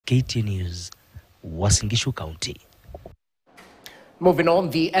KTN News, Uasin Gishu County. Moving on,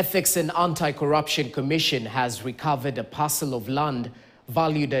 the Ethics and Anti-Corruption Commission has recovered a parcel of land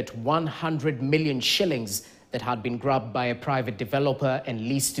valued at 100 million shillings that had been grabbed by a private developer and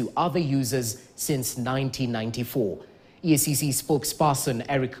leased to other users since 1994. EACC spokesperson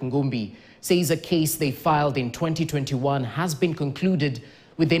Eric Ngumbi says a case they filed in 2021 has been concluded,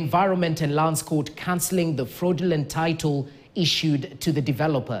 with the Environment and Lands Court cancelling the fraudulent title issued to the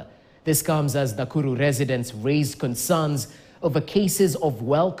developer. This comes as Nakuru residents raised concerns over cases of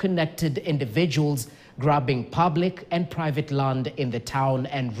well-connected individuals grabbing public and private land in the town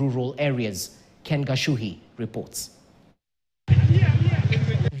and rural areas. Ken Gashuhi reports.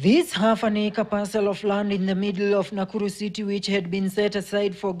 This half-an-acre parcel of land in the middle of Nakuru city, which had been set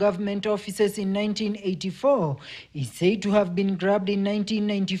aside for government offices in 1984, is said to have been grabbed in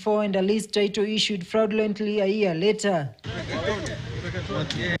 1994 and a lease title issued fraudulently a year later.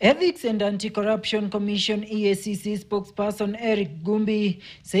 Ethics and Anti-Corruption Commission EACC spokesperson Eric Ngumbi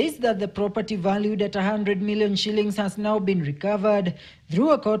says that the property valued at 100 million shillings has now been recovered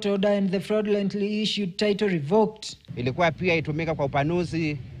through a court order and the fraudulently issued title revoked. Ilikuwa pia itumika kwa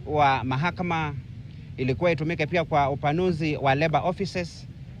upanuzi wa mahakama, ilikuwa itumika pia kwa upanuzi wa labor offices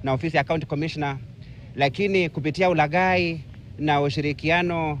na ofisi ya county commissioner, lakini kupitia ulaghai na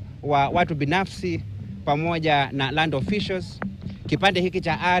ushirikiano wa watu binafsi pamoja na land officials, kipande hiki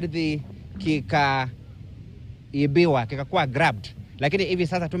cha ardhi kikaibiwa, kikakuwa grabbed. Lakini hivi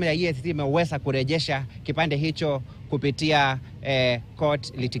sasa tume ya EACC imeweza kurejesha kipande hicho kupitia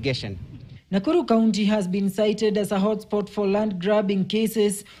court litigation. Nakuru County has been cited as a hotspot for land grabbing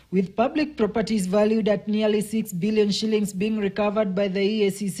cases, with public properties valued at nearly 6 billion shillings being recovered by the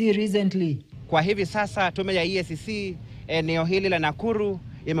EACC recently. Kwa hivi sasa tume ya EACC eneo hili la Nakuru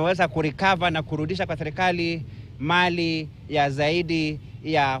imeweza kurecover na kurudisha kwa serikali mali ya zaidi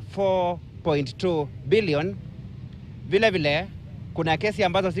ya 4.2 billion. Vile vile kuna kesi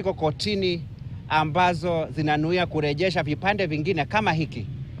ambazo ziko kotini ambazo zinanuia kurejesha vipande vingine kama hiki.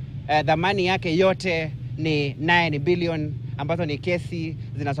 Dhamani yake yote ni 9 billion, ambazo ni kesi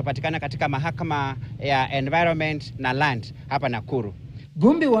zinazopatikana katika mahakama ya Environment na Land hapa Nakuru.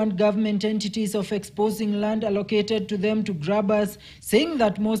 Ngumbi warned government entities of exposing land allocated to them to grabbers, saying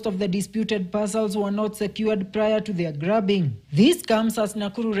that most of the disputed parcels were not secured prior to their grabbing. This comes as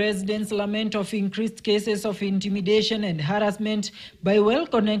Nakuru residents lament of increased cases of intimidation and harassment by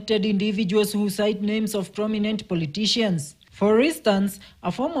well-connected individuals who cite names of prominent politicians. For instance,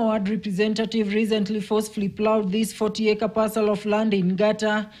 a former ward representative recently forcefully plowed this 40-acre parcel of land in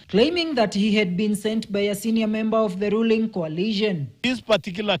Gata, claiming that he had been sent by a senior member of the ruling coalition. This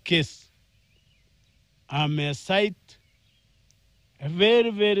particular case, I may cite a very,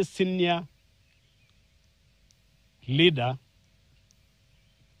 very senior leader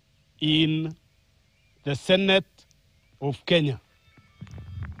in the Senate of Kenya,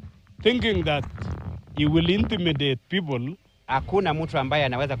 thinking that he will intimidate people. Hakuna mtu ambaye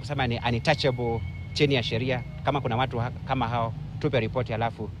anaweza kusema ni untouchable chini ya sheria. Kama kuna watu kama hao, tupe ripoti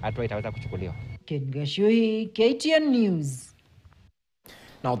alafu hatua itaweza kuchukuliwa. Ken Gashuhi, KTN News.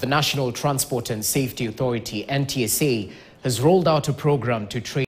 Now, the National Transport and Safety Authority, NTSA, has rolled out a program to train